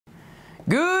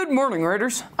Good morning,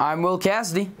 Raiders. I'm Will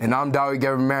Cassidy. And I'm Dawit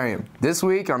Gebremariam. This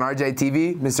week on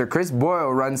RJTV, Mr. Chris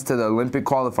Boyle runs to the Olympic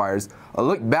qualifiers, a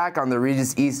look back on the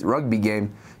Regis-East Rugby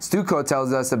game. Stuco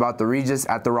tells us about the Regis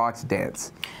at the Rocks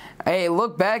dance. A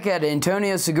look back at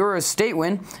Antonio Segura's state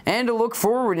win, and a look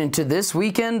forward into this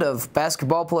weekend of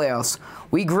basketball playoffs.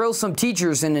 We grill some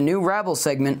teachers in a new Rabble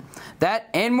segment. That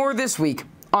and more this week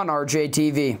on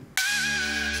RJTV.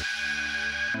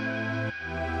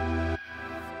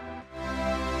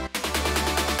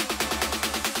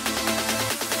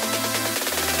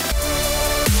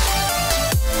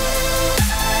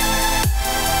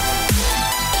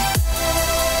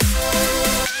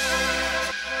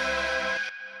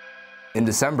 In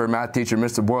December, math teacher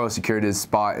Mr. Boyle secured his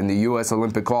spot in the U.S.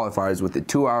 Olympic qualifiers with a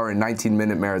 2-hour and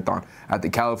 19-minute marathon at the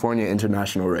California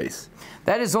International Race.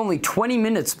 That is only 20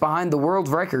 minutes behind the world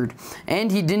record,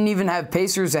 and he didn't even have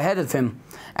pacers ahead of him.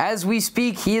 As we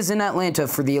speak, he is in Atlanta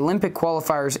for the Olympic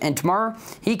qualifiers, and tomorrow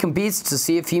he competes to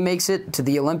see if he makes it to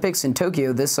the Olympics in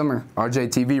Tokyo this summer.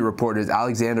 RJTV reporters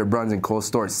Alexander Bruns and Cole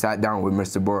Storch sat down with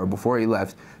Mr. Boyle before he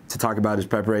left to talk about his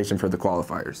preparation for the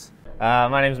qualifiers.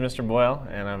 My name is Mr. Boyle,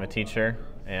 and I'm a teacher,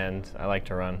 and I like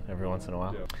to run every once in a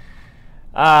while.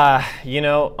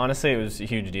 Honestly, it was a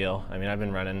huge deal. I mean, I've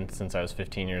been running since I was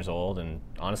 15 years old, and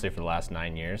honestly, for the last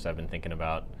 9 years, I've been thinking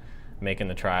about making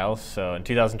the trials. So in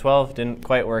 2012, didn't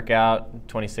quite work out.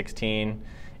 2016,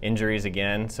 injuries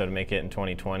again, so to make it in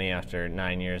 2020 after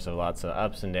 9 years of lots of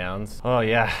ups and downs. Oh,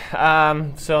 yeah.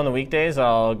 So on the weekdays,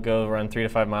 I'll go run 3 to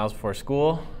 5 miles before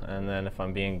school, and then if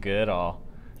I'm being good, I'll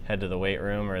head to the weight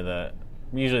room or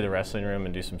usually the wrestling room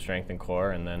and do some strength and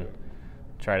core, and then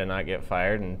try to not get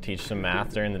fired and teach some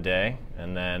math during the day,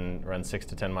 and then run 6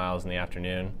 to 10 miles in the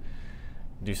afternoon,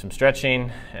 do some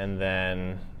stretching, and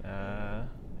then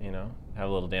have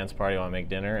a little dance party while I make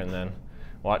dinner, and then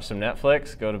watch some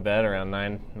Netflix, go to bed around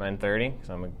 9:30 because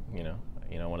I'm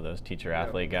one of those teacher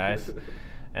athlete guys,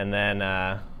 and then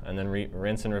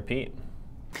rinse and repeat.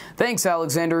 Thanks,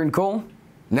 Alexander and Cole.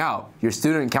 Now, your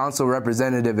student council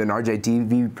representative and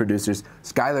RJTV producers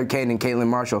Skylar Kane and Caitlin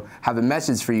Marshall have a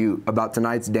message for you about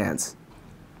tonight's dance.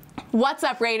 What's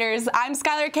up, Raiders? I'm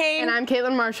Skylar Kane. And I'm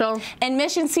Caitlin Marshall. And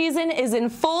mission season is in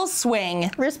full swing.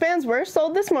 Wristbands were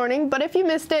sold this morning, but if you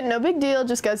missed it, no big deal.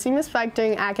 Just go see Miss Fike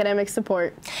during academic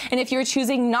support. And if you're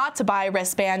choosing not to buy a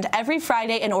wristband, every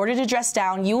Friday in order to dress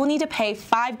down, you will need to pay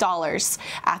 $5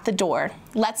 at the door.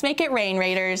 Let's make it rain,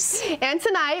 Raiders. And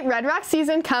tonight, Red Rock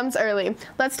season comes early.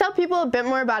 Let's tell people a bit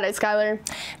more about it, Skylar.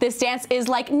 This dance is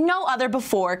like no other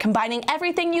before, combining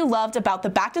everything you loved about the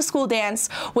back-to-school dance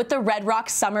with the Red Rock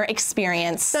summer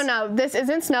experience. No, this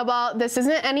isn't Snowball. This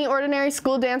isn't any ordinary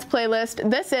school dance playlist.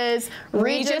 This is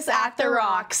Regis at the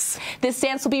Rocks. This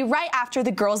dance will be right after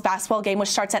the girls' basketball game, which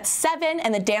starts at 7,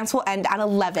 and the dance will end at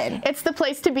 11. It's the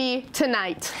place to be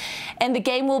tonight. And the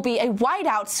game will be a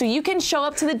whiteout, so you can show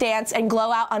up to the dance and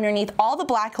glow out underneath all the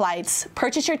black lights.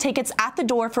 Purchase your tickets at the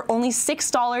door for only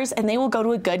 $6, and they will go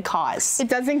to a good cause. It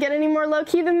doesn't get any more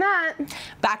low-key than that.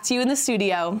 Back to you in the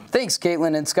studio. Thanks,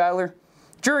 Caitlin and Skylar.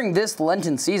 During this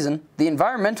Lenten season, the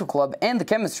Environmental Club and the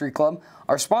Chemistry Club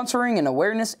are sponsoring an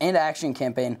awareness and action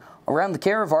campaign around the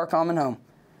care of our common home,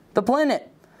 the planet,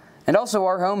 and also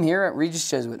our home here at Regis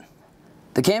Jesuit.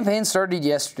 The campaign started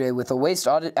yesterday with a waste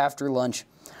audit after lunch.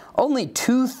 Only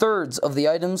 2/3 of the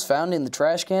items found in the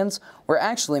trash cans were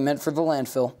actually meant for the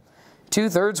landfill.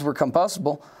 2/3 were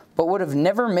compostable, but would have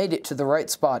never made it to the right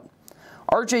spot.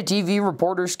 RJTV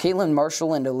reporters Caitlin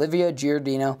Marshall and Olivia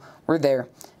Giardino were there,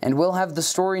 and we'll have the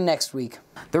story next week.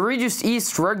 The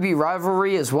Regis-East Rugby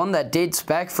rivalry is one that dates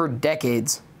back for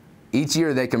decades. Each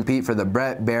year they compete for the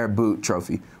Brett Bear Boot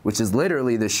Trophy, which is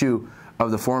literally the shoe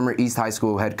of the former East High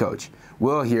School head coach.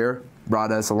 Will here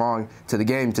brought us along to the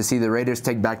game to see the Raiders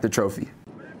take back the trophy.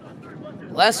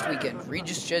 Last weekend,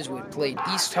 Regis Jesuit played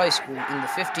East High School in the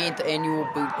 15th annual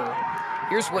Boot Bowl.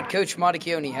 Here's what Coach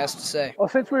Montecchione has to say. Well,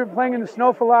 since we were playing in the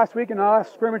snow for last week and the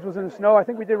last scrimmage was in the snow, I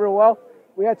think we did real well.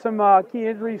 We had some key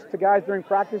injuries to guys during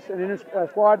practice and in the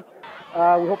squad.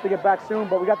 We hope to get back soon,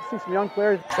 but we got to see some young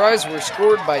players. Tries were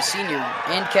scored by senior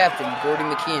and captain Gordy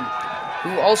McKeon,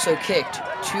 who also kicked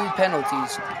 2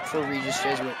 penalties for Regis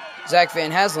Jesuit. Zach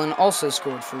Van Haslen also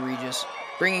scored for Regis,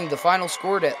 bringing the final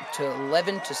score to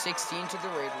 11-16 to the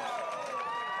Raiders.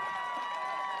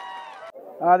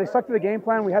 They stuck to the game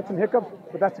plan. We had some hiccups,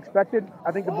 but that's expected.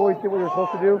 I think the boys did what they were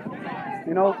supposed to do.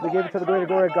 They gave it to the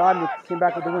glory of God, and they came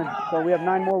back with the win. So we have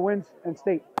 9 more wins in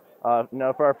state.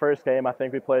 For our first game, I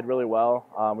think we played really well.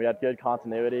 We had good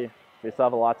continuity. We still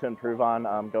have a lot to improve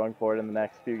on going forward in the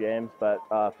next few games, but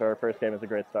for our first game, it was a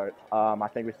great start. I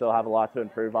think we still have a lot to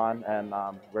improve on, and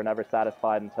we're never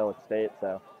satisfied until it's state,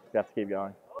 so we have to keep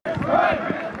going.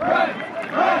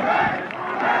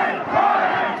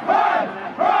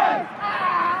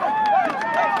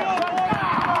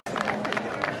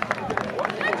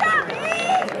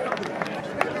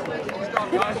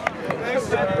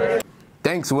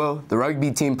 Thanks, Will. The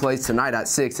rugby team plays tonight at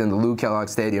 6 in the Lou Kellogg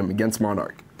Stadium against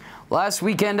Monarch. Last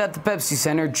weekend at the Pepsi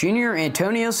Center, junior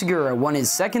Antonio Segura won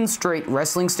his second straight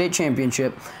wrestling state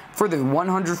championship for the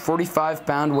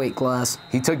 145-pound weight class.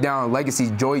 He took down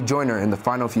Legacy's Joey Joyner in the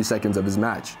final few seconds of his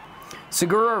match.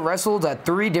 Segura wrestled at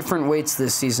 3 different weights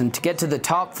this season to get to the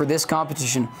top for this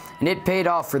competition, and it paid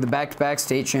off for the back-to-back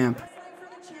state champ.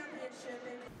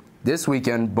 This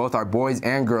weekend, both our boys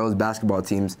and girls basketball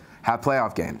teams have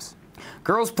playoff games.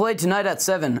 Girls play tonight at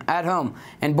 7 at home,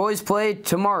 and boys play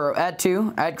tomorrow at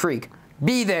 2 at Creek.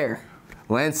 Be there!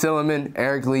 Lance Silliman,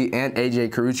 Eric Lee, and AJ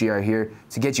Carucci are here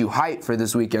to get you hyped for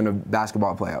this weekend of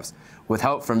basketball playoffs, with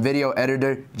help from video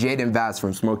editor Jaden Vass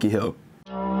from Smoky Hill.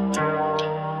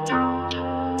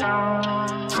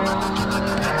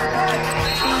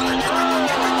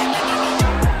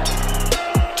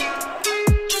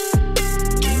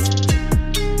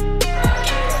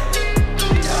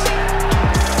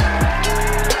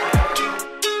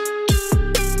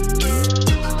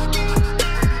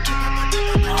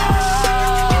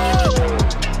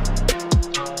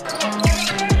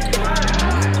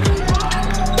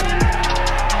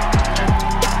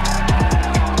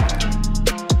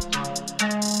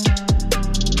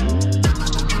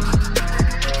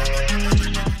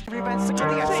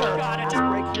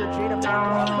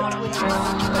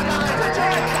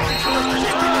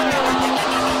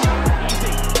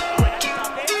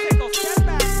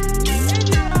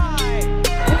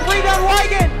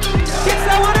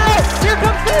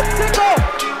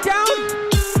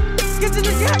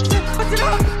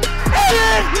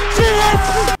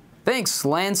 Thanks,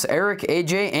 Lance, Eric,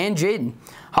 AJ, and Jaden.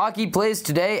 Hockey plays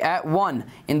today at 1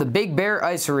 in the Big Bear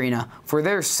Ice Arena for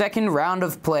their second round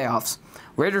of playoffs.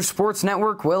 Raiders Sports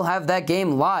Network will have that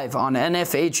game live on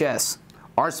NFHS.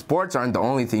 Our sports aren't the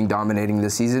only thing dominating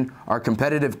this season. Our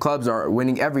competitive clubs are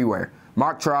winning everywhere.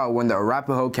 Mock Trial won the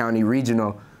Arapahoe County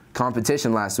Regional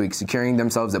competition last week, securing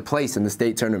themselves a place in the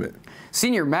state tournament.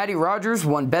 Senior Maddie Rogers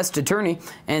won Best Attorney,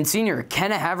 and Senior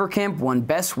Kenna Haverkamp won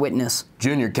Best Witness.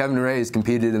 Junior Kevin Reyes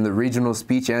competed in the regional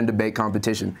speech and debate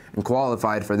competition and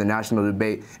qualified for the national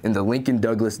debate in the Lincoln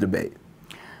Douglas debate.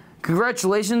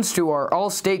 Congratulations to our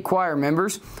all-state choir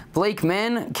members, Blake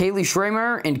Mann, Kaylee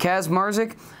Schremer, and Kaz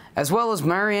Marzik, as well as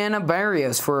Mariana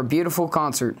Barrios for a beautiful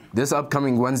concert. This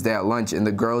upcoming Wednesday at lunch in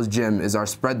the girls' gym is our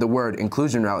Spread the Word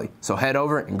inclusion rally, so head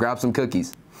over and grab some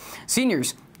cookies.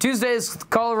 Seniors, Tuesday is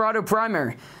Colorado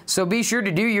primary, so be sure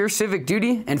to do your civic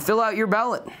duty and fill out your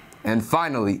ballot. And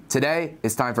finally, today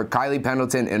it's time for Kylie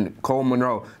Pendleton and Cole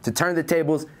Monroe to turn the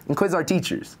tables and quiz our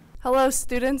teachers. Hello,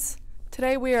 students.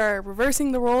 Today we are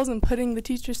reversing the roles and putting the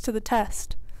teachers to the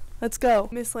test. Let's go.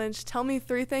 Miss Lynch, tell me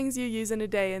 3 things you use in a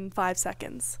day in 5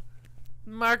 seconds.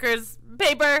 Markers,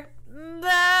 paper,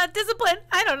 discipline,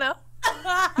 I don't know.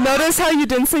 Notice how you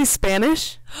didn't say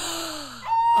Spanish?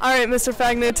 All right, Mr.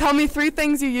 Fagner, tell me 3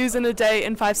 things you use in a day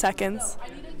in 5 seconds.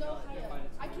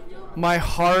 My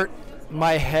heart,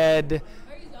 my head,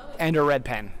 and a red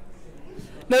pen.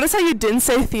 Notice how you didn't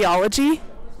say theology?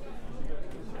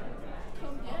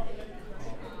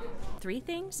 3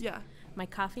 things? Yeah. My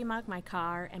coffee mug, my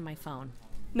car, and my phone.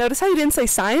 Notice how you didn't say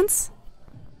science?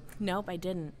 Nope, I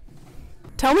didn't.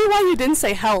 Tell me why you didn't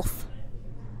say health.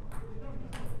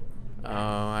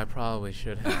 Oh, I probably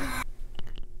should have.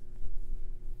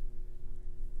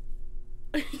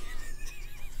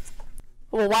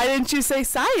 Well, why didn't you say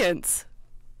science?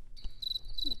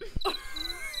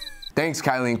 Thanks,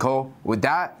 Kylie and Cole. With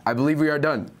that, I believe we are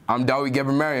done. I'm Dawit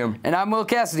Gebremariam. And I'm Will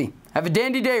Cassidy. Have a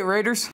dandy day, Raiders.